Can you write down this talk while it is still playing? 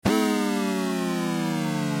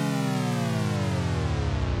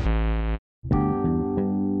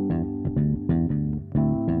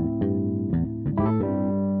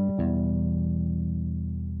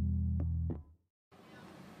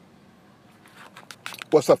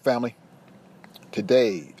What's up, family?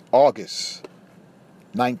 Today, August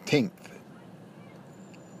 19th,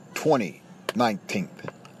 2019.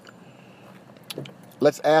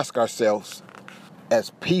 Let's ask ourselves, as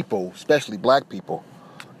people, especially black people,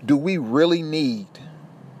 do we really need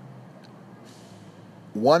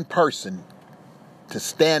one person to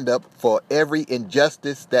stand up for every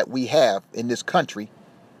injustice that we have in this country,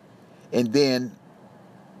 and then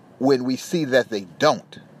when we see that they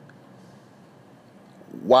don't,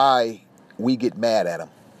 why we get mad at them?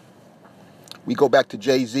 We go back to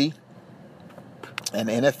Jay-Z and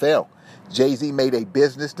the NFL. Jay-Z made a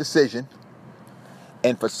business decision,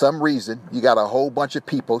 and for some reason, you got a whole bunch of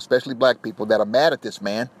people, especially black people, that are mad at this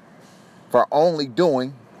man for only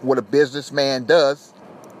doing what a businessman does,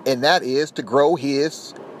 and that is to grow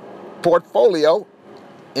his portfolio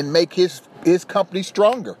and make his company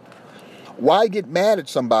stronger. Why get mad at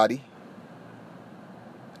somebody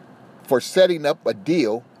for setting up a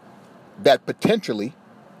deal that potentially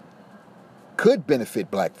could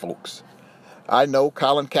benefit black folks? I know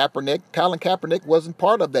Colin Kaepernick wasn't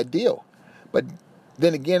part of that deal. But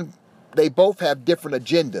then again, they both have different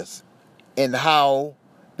agendas in how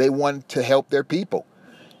they want to help their people.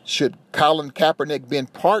 Should Colin Kaepernick been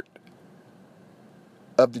part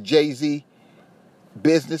of the Jay-Z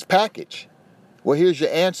business package? Well, here's your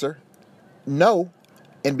answer. No.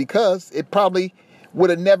 And because it probably would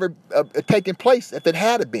have never taken place if it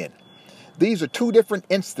had been. These are two different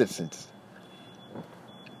instances.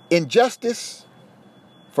 Injustice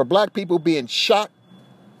for black people being shot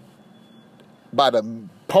by the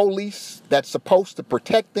police that's supposed to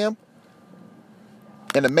protect them,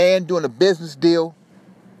 and a man doing a business deal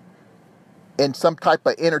in some type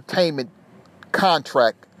of entertainment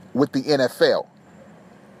contract with the NFL.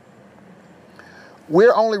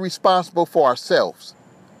 We're only responsible for ourselves.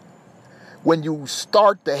 When you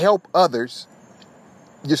start to help others,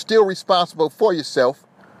 you're still responsible for yourself.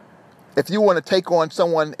 If you want to take on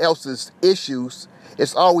someone else's issues,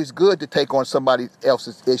 it's always good to take on somebody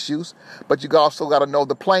else's issues, but you also got to know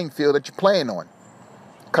the playing field that you're playing on.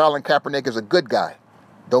 Colin Kaepernick is a good guy.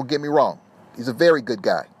 Don't get me wrong. He's a very good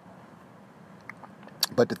guy.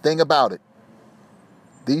 But the thing about it,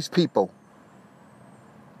 these people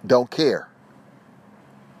don't care.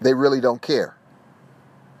 They really don't care.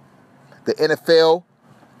 The NFL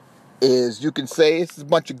is, you can say, it's a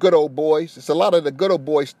bunch of good old boys. It's a lot of the good old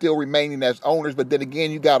boys still remaining as owners, but then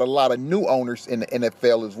again, you got a lot of new owners in the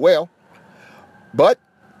NFL as well. But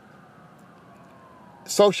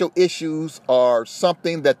social issues are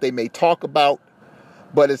something that they may talk about,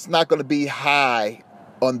 but it's not going to be high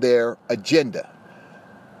on their agenda.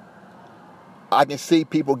 I can see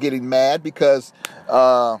people getting mad because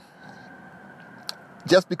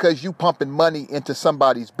just because you pumping money into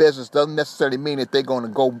somebody's business doesn't necessarily mean that they're going to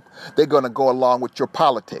go along with your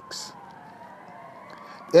politics.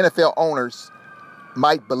 NFL owners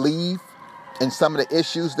might believe in some of the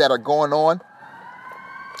issues that are going on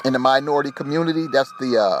in the minority community. That's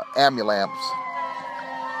the ambulance.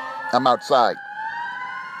 I'm outside.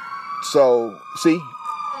 So, see,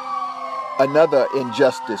 another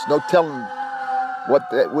injustice. No telling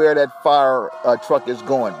where that fire truck is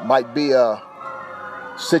going. Might be a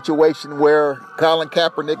situation where Colin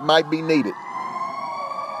Kaepernick might be needed.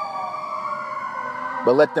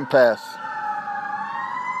 But let them pass.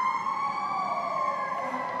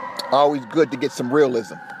 Always good to get some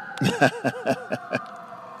realism.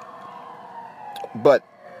 But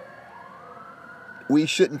we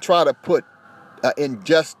shouldn't try to put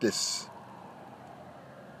injustice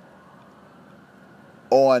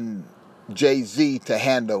on Jay-Z to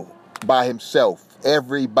handle by himself.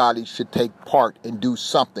 Everybody should take part and do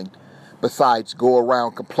something besides go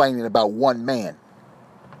around complaining about one man.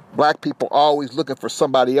 Black people are always looking for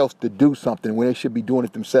somebody else to do something when they should be doing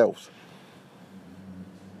it themselves.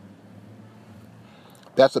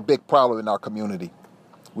 That's a big problem in our community.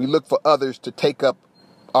 We look for others to take up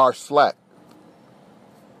our slack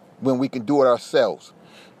when we can do it ourselves.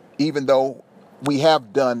 Even though we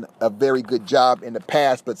have done a very good job in the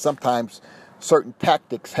past, but sometimes certain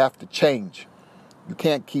tactics have to change. You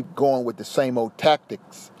can't keep going with the same old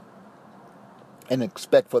tactics and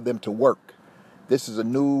expect for them to work. This is a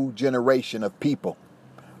new generation of people,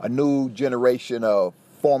 a new generation of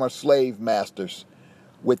former slave masters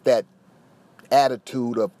with that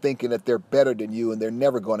attitude of thinking that they're better than you and they're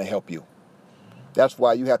never going to help you. That's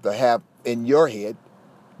why you have to have in your head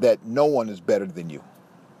that no one is better than you.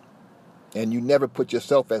 And you never put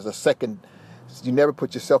yourself as second.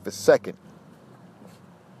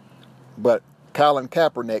 But Colin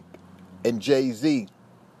Kaepernick and Jay-Z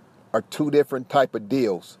are two different type of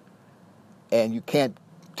deals. And you can't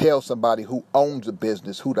tell somebody who owns a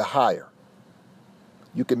business who to hire.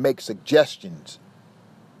 You can make suggestions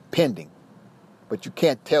pending, but you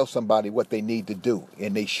can't tell somebody what they need to do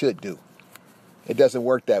and they should do. It doesn't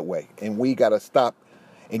work that way, and we got to stop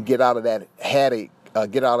and get out of that headache.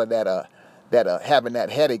 Get out of that having that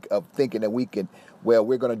headache of thinking that we can. Well,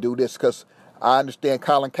 we're going to do this because I understand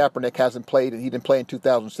Colin Kaepernick hasn't played, and he didn't play in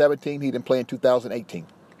 2017. He didn't play in 2018.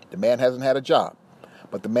 The man hasn't had a job,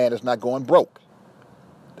 but the man is not going broke.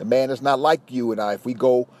 The man is not like you and I. If we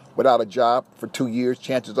go without a job for 2 years,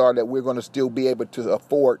 chances are that we're going to still be able to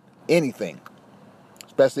afford anything,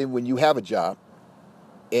 especially when you have a job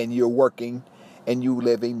and you're working and you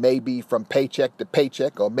living maybe from paycheck to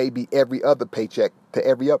paycheck, or maybe every other paycheck to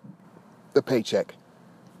every other paycheck.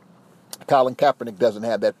 Colin Kaepernick doesn't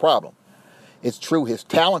have that problem. It's true his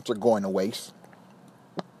talents are going to waste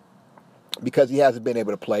because he hasn't been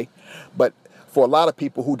able to play. But for a lot of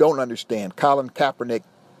people who don't understand, Colin Kaepernick,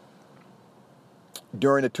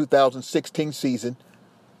 during the 2016 season,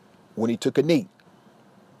 when he took a knee,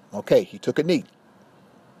 he took a knee.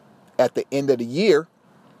 At the end of the year,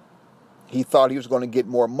 he thought he was going to get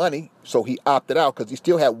more money, so he opted out because he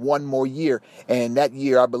still had one more year. And that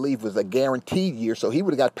year, I believe, was a guaranteed year, so he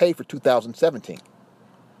would have got paid for 2017.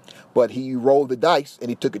 But he rolled the dice, and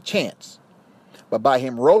he took a chance. But by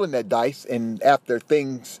him rolling that dice, and after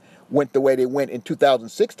things went the way they went in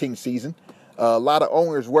 2016 season, a lot of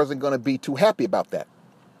owners wasn't going to be too happy about that.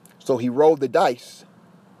 So he rolled the dice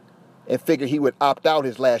and figured he would opt out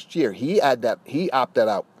his last year. He opted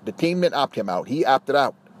out. The team didn't opt him out. He opted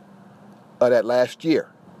out of that last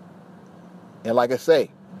year. And like I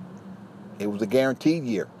say, it was a guaranteed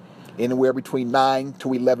year, anywhere between $9 to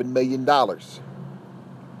 $11 million.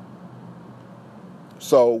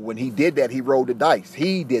 So when he did that, he rolled the dice.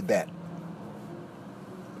 He did that.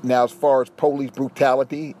 Now, as far as police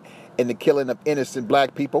brutality and the killing of innocent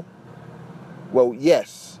black people, well,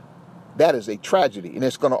 yes, that is a tragedy, and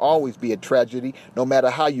it's going to always be a tragedy no matter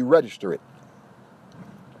how you register it.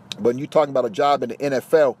 But when you're talking about a job in the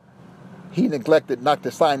NFL, he neglected not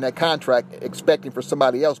to sign that contract expecting for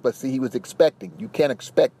somebody else, but see, he was expecting. You can't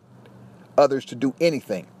expect others to do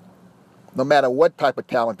anything, no matter what type of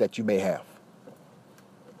talent that you may have.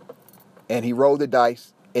 And he rolled the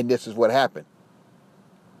dice, and this is what happened.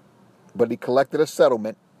 But he collected a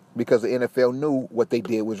settlement because the NFL knew what they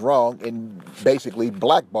did was wrong and basically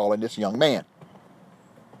blackballing this young man.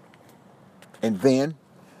 And then,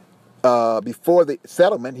 before the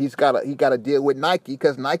settlement, he got to deal with Nike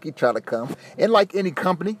because Nike tried to come. And like any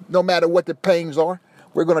company, no matter what the payings are,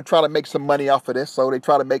 we're going to try to make some money off of this. So they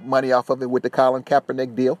try to make money off of it with the Colin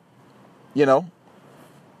Kaepernick deal,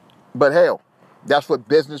 But hell, that's what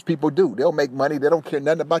business people do. They'll make money. They don't care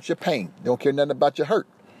nothing about your pain. They don't care nothing about your hurt.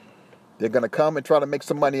 They're going to come and try to make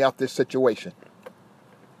some money off this situation.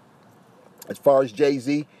 As far as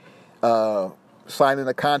Jay-Z signing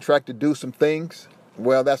a contract to do some things,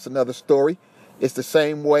 well, that's another story. It's the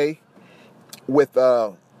same way with,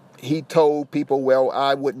 he told people, well,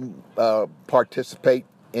 I wouldn't participate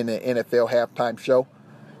in the NFL halftime show.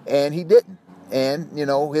 And he didn't. And,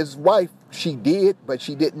 his wife, she did, but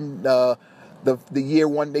she didn't the year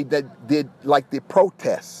one they did like the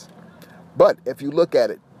protests. But if you look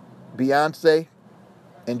at it, Beyonce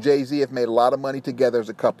and Jay-Z have made a lot of money together as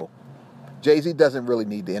a couple. Jay-Z doesn't really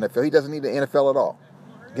need the NFL. He doesn't need the NFL at all.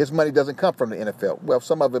 His money doesn't come from the NFL. Well,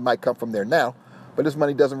 some of it might come from there now, but his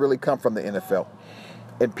money doesn't really come from the NFL.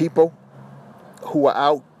 And people who are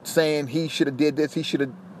out saying he should have did this, he should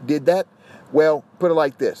have did that, well, put it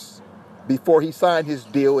like this. Before he signed his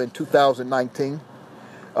deal in 2019,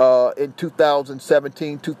 in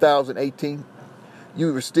 2017, 2018,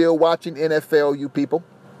 you were still watching NFL, you people.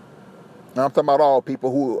 Now, I'm talking about all people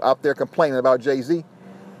who are out there complaining about Jay-Z.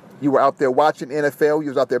 You were out there watching NFL. You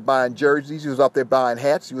was out there buying jerseys. You was out there buying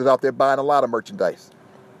hats. You was out there buying a lot of merchandise.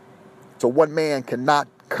 So one man cannot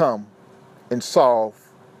come and solve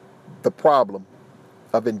the problem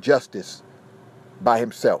of injustice by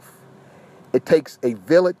himself. It takes a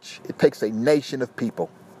village. It takes a nation of people.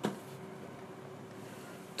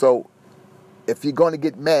 So if you're going to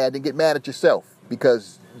get mad, then get mad at yourself,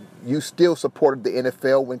 because you still supported the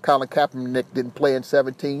NFL when Colin Kaepernick didn't play in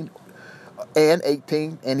 17 and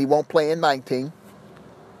 18, and he won't play in 19,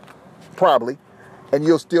 probably, and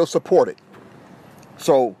you'll still support it.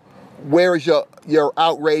 So where is your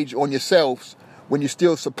outrage on yourselves when you're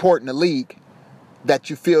still supporting the league that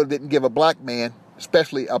you feel didn't give a black man,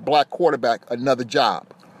 especially a black quarterback, another job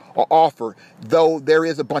or offer, though there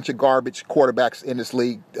is a bunch of garbage quarterbacks in this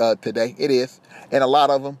league today. It is, and a lot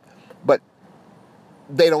of them, but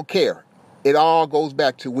they don't care. It all goes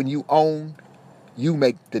back to when you own You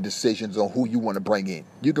make the decisions on who you want to bring in.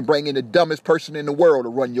 You can bring in the dumbest person in the world to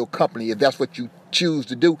run your company if that's what you choose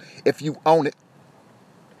to do, if you own it.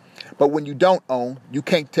 But when you don't own, you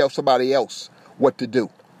can't tell somebody else what to do.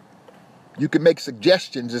 You can make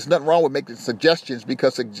suggestions. There's nothing wrong with making suggestions,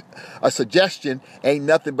 because a suggestion ain't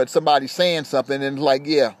nothing but somebody saying something and like,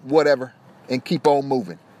 yeah, whatever, and keep on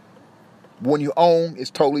moving. When you own, it's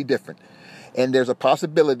totally different. And there's a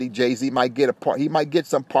possibility Jay-Z might get a part. He might get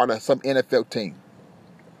some part of some NFL team.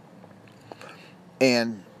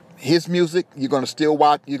 And his music, you're going to still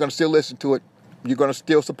watch. You're going to still listen to it. You're going to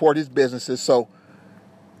still support his businesses. So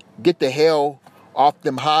get the hell off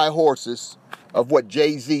them high horses of what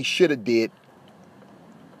Jay-Z should have did.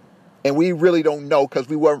 And we really don't know, because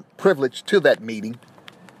we weren't privileged to that meeting.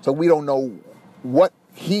 So we don't know what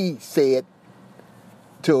he said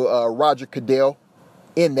to Roger Goodell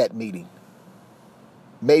in that meeting.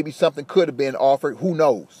 Maybe something could have been offered. Who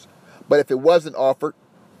knows? But if it wasn't offered,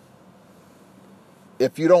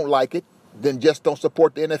 if you don't like it, then just don't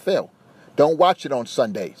support the NFL. Don't watch it on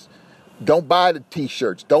Sundays. Don't buy the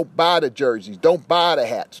t-shirts. Don't buy the jerseys. Don't buy the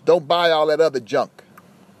hats. Don't buy all that other junk.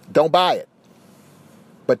 Don't buy it.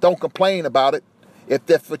 But don't complain about it. If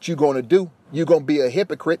that's what you're going to do, you're going to be a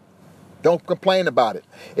hypocrite. Don't complain about it.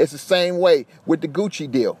 It's the same way with the Gucci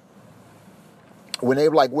deal. When they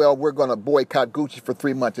were like, well, we're going to boycott Gucci for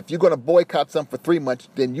 3 months. If you're going to boycott something for 3 months,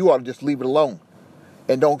 then you ought to just leave it alone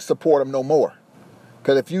and don't support them no more.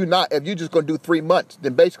 Because if you're just going to do 3 months,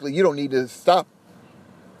 then basically you don't need to stop.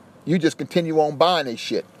 You just continue on buying this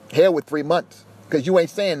shit. Hell with 3 months. Because you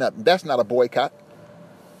ain't saying nothing. That's not a boycott.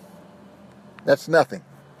 That's nothing.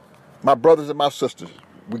 My brothers and my sisters,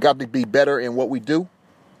 we got to be better in what we do.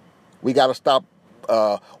 We got to stop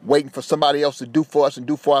waiting for somebody else to do for us and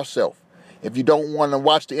do for ourselves. If you don't want to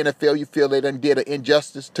watch the NFL, you feel they done did an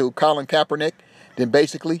injustice to Colin Kaepernick, then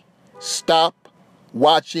basically stop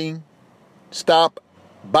watching, stop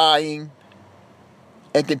buying,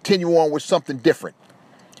 and continue on with something different.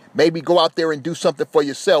 Maybe go out there and do something for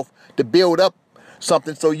yourself to build up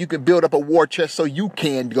something, so you can build up a war chest, so you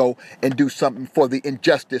can go and do something for the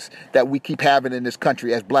injustice that we keep having in this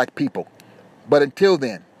country as black people. But until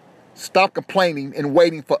then, stop complaining and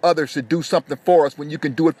waiting for others to do something for us when you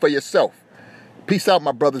can do it for yourself. Peace out,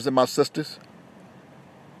 my brothers and my sisters.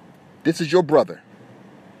 This is your brother,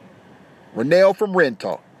 Renell from Ren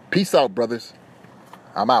Talk. Peace out, brothers.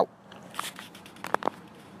 I'm out.